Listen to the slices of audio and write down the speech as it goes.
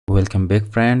Welcome back,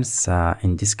 friends.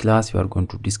 In this class we are going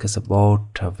to discuss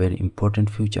about a very important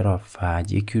feature of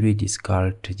jQuery. This is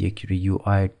called jQuery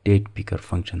UI date picker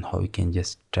function. How we can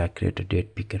just create a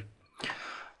date picker.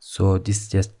 So this is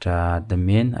just the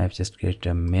main. I've just created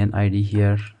a main ID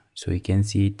here, so you can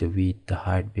see the width, the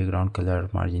height, background color,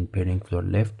 margin, padding, floor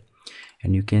left,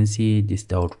 and you can see this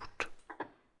the output.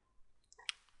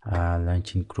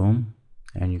 Launch in Chrome,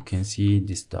 and you can see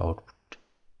this the output.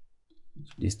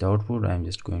 This the output. I'm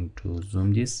just going to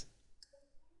zoom this,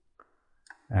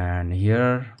 and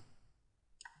here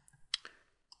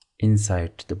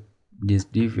inside this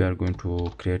div we are going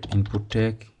to create input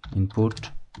tag. Input,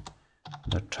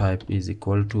 the type is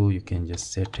equal to, you can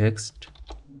just say text,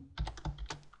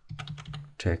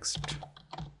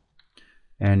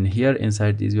 and here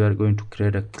inside this we are going to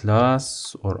create a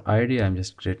class or ID. I'm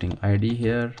just creating ID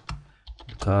here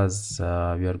because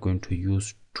we are going to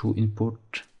use two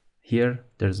input here.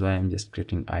 That's why I'm just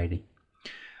creating ID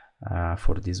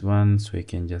for this one. So we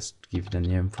can just give the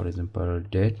name, for example,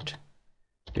 date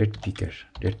picker.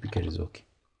 Date picker is okay.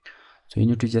 So you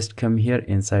need to just come here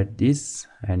inside this,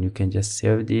 and you can just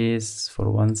save this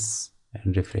for once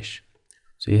and refresh.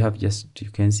 So you have just, you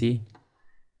can see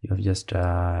you have just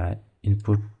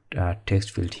input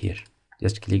text field here.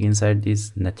 Just click inside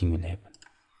this, nothing will happen.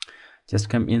 Just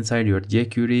come inside your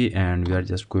jQuery, and we are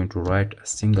just going to write a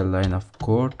single line of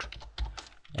code,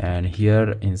 and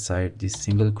here inside this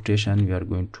single quotation we are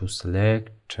going to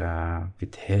select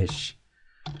with hash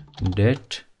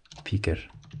date picker,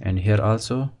 and here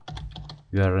also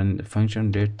we are running the function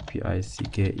date picker,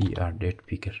 date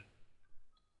picker.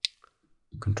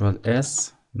 Control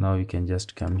S. Now you can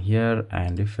just come here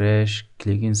and refresh,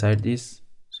 click inside this,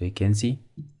 so you can see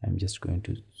I'm just going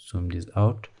to zoom this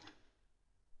out,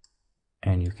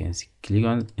 and you can see, click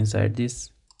on inside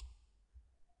this,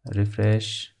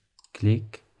 refresh,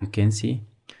 click, you can see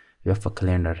we have a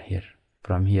calendar here.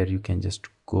 From here you can just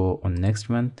go on next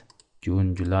month,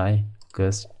 June, July,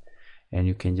 August, and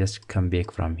you can just come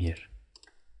back from here,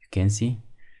 you can see.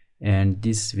 And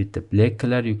this with the black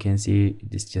color, you can see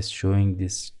this just showing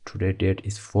this today date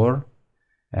is 4,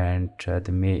 and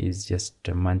the May is just,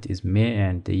 the month is May,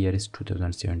 and the year is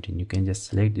 2017. You can just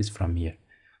select this from here.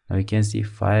 Now you can see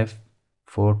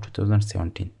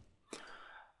 5/4/2017.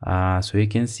 So you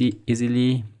can see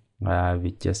easily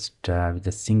with just with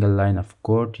a single line of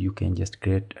code you can just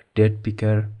create a date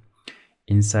picker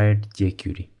inside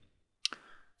jQuery.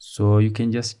 So you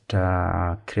can just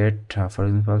create for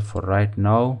example, for right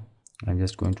now I'm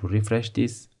just going to refresh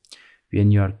this.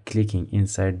 When you are clicking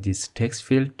inside this text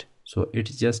field, so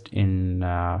it's just in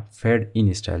fade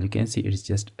in style. You can see it's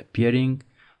just appearing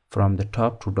from the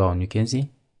top to down, you can see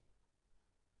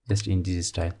just in this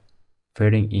style,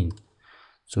 fading in.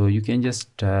 So you can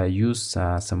just use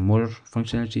some more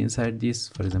functionality inside this.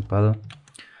 For example,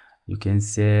 you can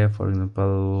say, for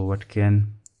example, what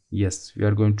can, yes, we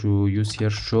are going to use here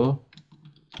show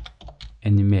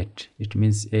animate. It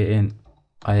means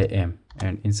ANIM,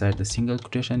 and inside the single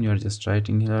quotation you are just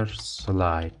writing here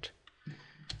slide,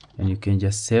 and you can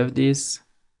just save this.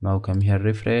 Now come here,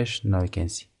 refresh. Now you can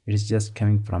see it is just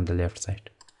coming from the left side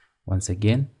once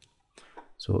again.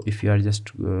 So if you are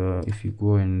just if you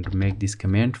go and make this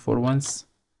command for once,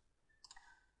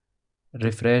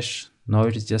 refresh, now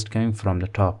it is just coming from the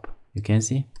top, you can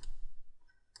see.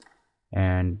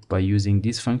 And by using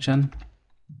this function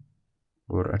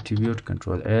or attribute,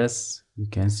 Control S, you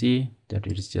can see that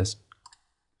it is just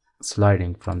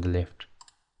sliding from the left,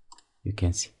 you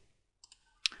can see.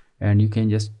 And you can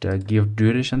just give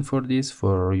duration for this.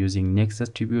 For using next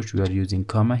attribute we are using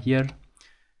comma here,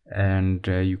 and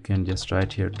you can just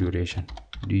write here duration,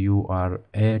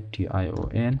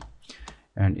 duration,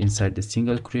 and inside the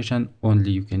single quotation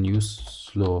only you can use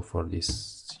slow for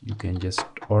this. You can just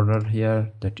order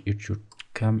here that it should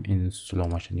come in slow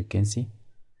motion, you can see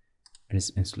it is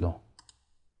in slow.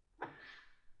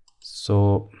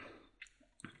 So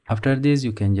after this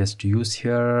you can just use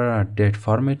here a date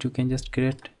format. You can just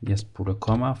create, just put a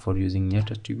comma for using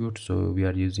net attribute. So we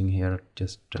are using here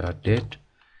just date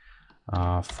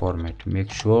format.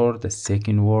 Make sure the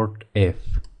second word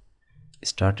F,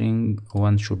 starting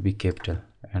one should be capital,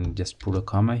 and just put a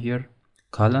comma here,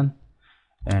 colon,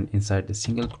 and inside the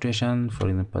single quotation, for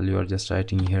example, you are just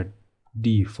writing here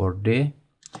D for day,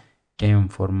 M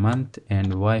for month,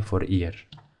 and Y for year.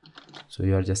 So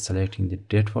you are just selecting the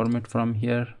date format from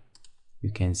here,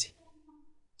 you can see,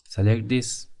 select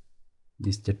this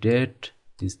is the date,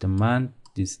 this is the month,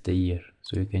 this is the year.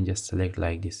 So you can just select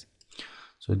like this.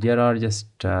 So there are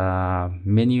just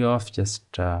many of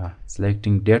just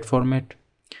selecting date format.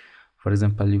 For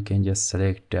example, you can just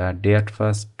select day at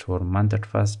first, or month at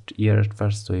first, year at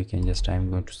first. So you can just, I'm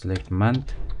going to select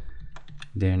month,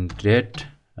 then date,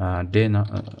 day,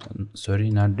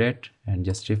 sorry, not date, and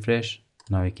just refresh.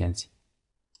 Now you can see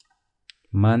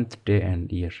month, day,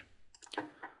 and year.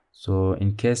 So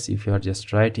in case if you are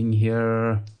just writing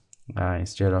here,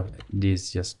 instead of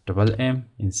this, just double M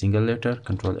in single letter,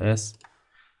 Control S,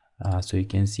 so you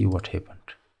can see what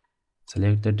happened.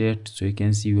 Select the date, so you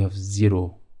can see you have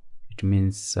 0. It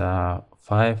means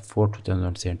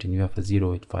 5/4/2017. You have a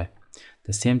 0 with 5.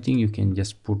 The same thing, you can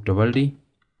just put double D,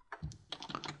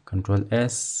 Control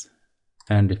S,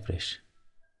 and refresh.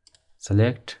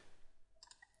 Select,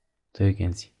 so you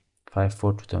can see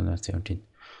 5/4/2017.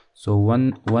 So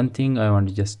one thing I want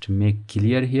to just make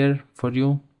clear here for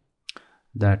you,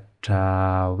 that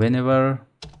whenever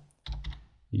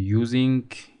using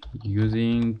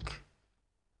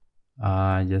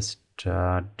just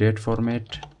date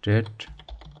format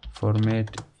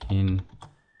in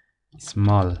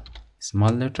small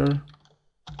letter,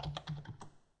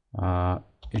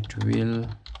 it will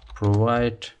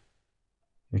provide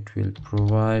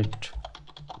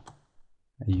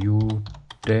you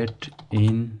date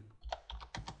in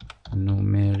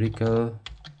numerical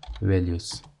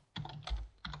values,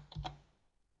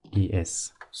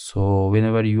 ES. So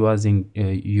whenever you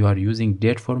are using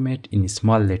date format in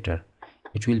small letter,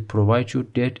 it will provide you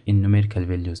date in numerical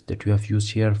values that you have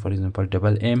used here. For example,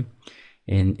 double M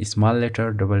in small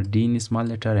letter, double D in small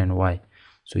letter, and Y.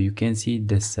 So you can see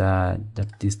this,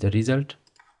 that is the result.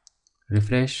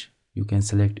 Refresh, you can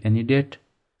select any date.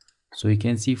 So you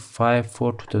can see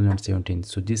 5/4/2017.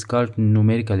 So this is called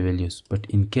numerical values. But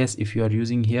in case if you are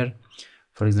using here,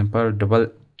 for example, double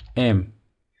M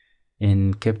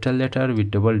in capital letter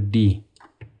with double D,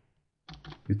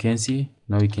 you can see,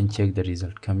 now you can check the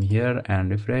result. Come here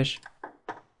and refresh.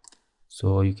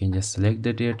 So you can just select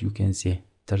the date. You can see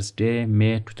Thursday,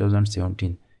 May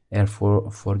 2017. And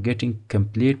for getting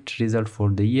complete result for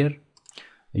the year,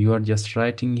 you are just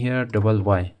writing here double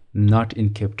Y, not in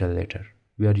capital letter.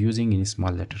 We are using in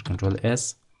small letter. Control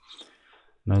S.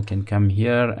 Now you can come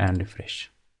here and refresh.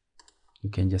 You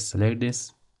can just select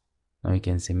this. Now you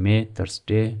can say May,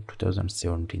 Thursday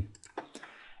 2017.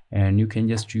 And you can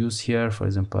just use here, for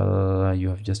example, you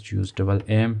have just used double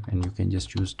M, and you can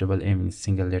just use double M in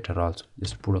single letter also.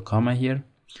 Just put a comma here,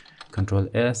 Control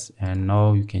S, and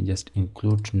now you can just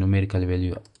include numerical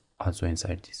value also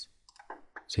inside this.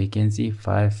 So you can see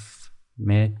 5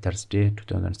 May, Thursday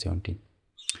 2017.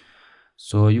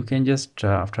 So you can just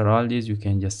after all this, you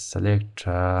can just select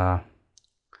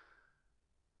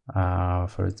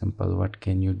for example, what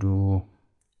can you do?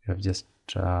 You have just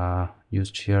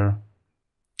used here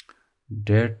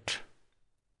date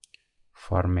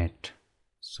format.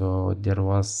 So there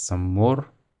was some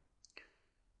more.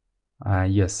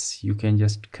 Yes, you can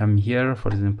just come here. For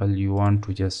example, you want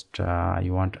to just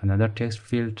you want another text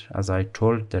field, as I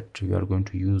told that we are going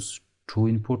to use 2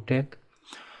 input tag.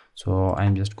 So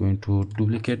I'm just going to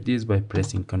duplicate this by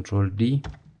pressing Control D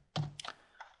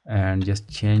and just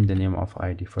change the name of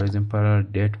ID. For example,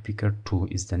 datepicker2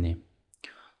 is the name.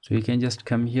 So you can just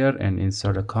come here and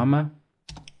insert a comma,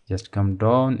 just come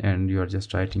down, and you are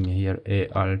just writing here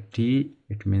ALT.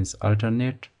 It means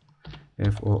alternate,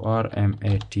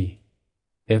 FORMAT.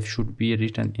 F should be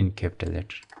written in capital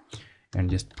letter, and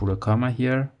just put a comma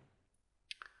here.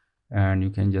 And you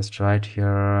can just write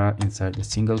here inside the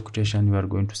single quotation, you are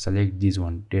going to select this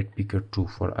one, datepicker2.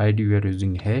 For ID we are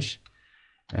using hash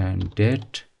and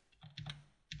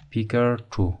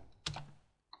datepicker2.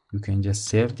 You can just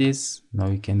save this. Now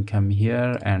you can come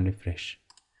here and refresh,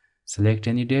 select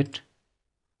any date.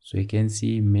 So you can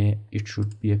see it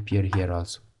should be appear here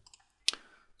also.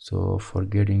 So for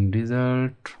getting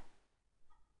result,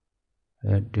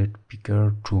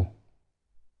 datepicker2.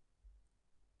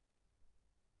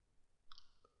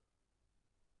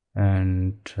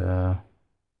 And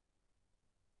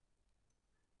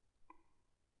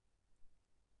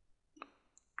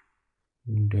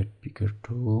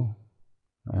datepicker2,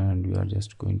 and we are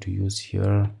just going to use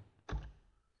here.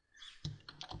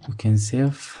 You can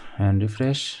save and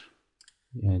refresh.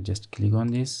 Just click on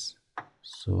this.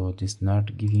 So this is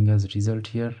not giving us result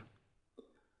here.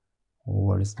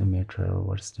 What is the matter?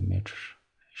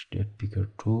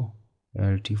 Datepicker2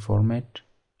 LT format,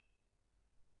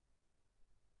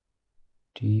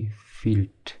 T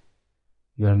field.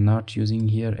 You are not using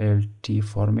here LT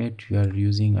format, you are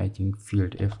using, I think,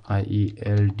 field,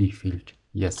 FIELD field.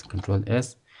 Yes, Control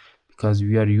S, because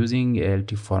we are using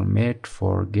LT format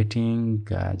for getting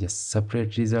just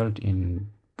separate result in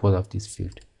both of these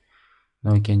field.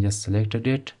 Now you can just select a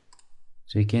date.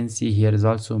 So you can see here is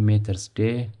also May,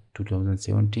 Thursday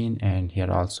 2017, and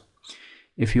here also.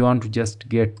 If you want to just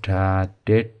get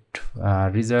date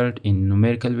result in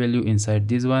numerical value inside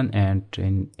this one and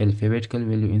in alphabetical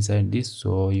value inside this,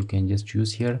 so you can just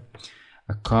use here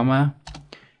a comma,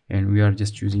 and we are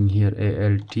just using here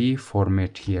alt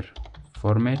format, here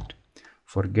format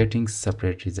for getting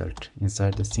separate result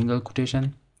inside the single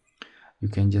quotation. You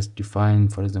can just define,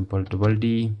 for example, double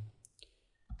D,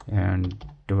 and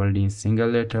double D in single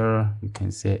letter, you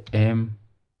can say M,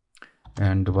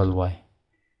 and double Y,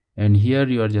 and here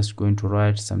you are just going to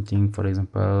write something, for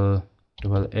example,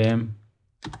 double M,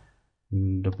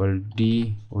 double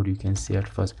D, or you can say at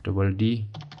first double D,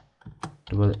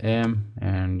 double M,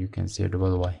 and you can say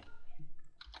double Y.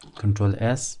 Control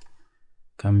S,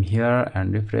 come here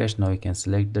and refresh. Now you can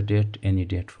select the date, any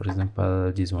date, for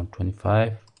example this one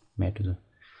 25 May 2000.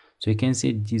 So you can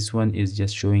see this one is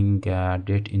just showing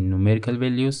date in numerical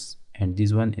values, and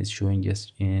this one is showing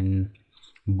just in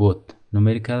both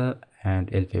numerical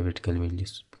and alphabetical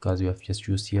values, because we have just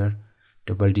used here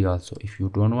double D also. If you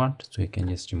don't want, so you can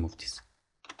just remove this.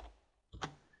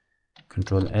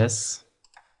 Control S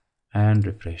and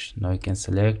refresh. Now you can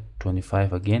select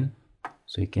 25 again,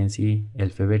 so you can see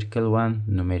alphabetical one,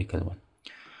 numerical one.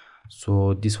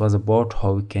 So this was about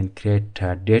how we can create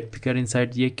a date picker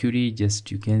inside Jquery,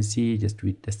 just you can see just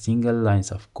with the single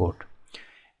lines of code.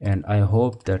 And I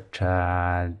hope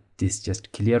that this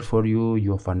just clear for you.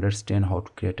 You have understand how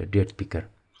to create a date picker.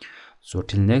 So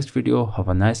till next video, have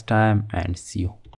a nice time and see you.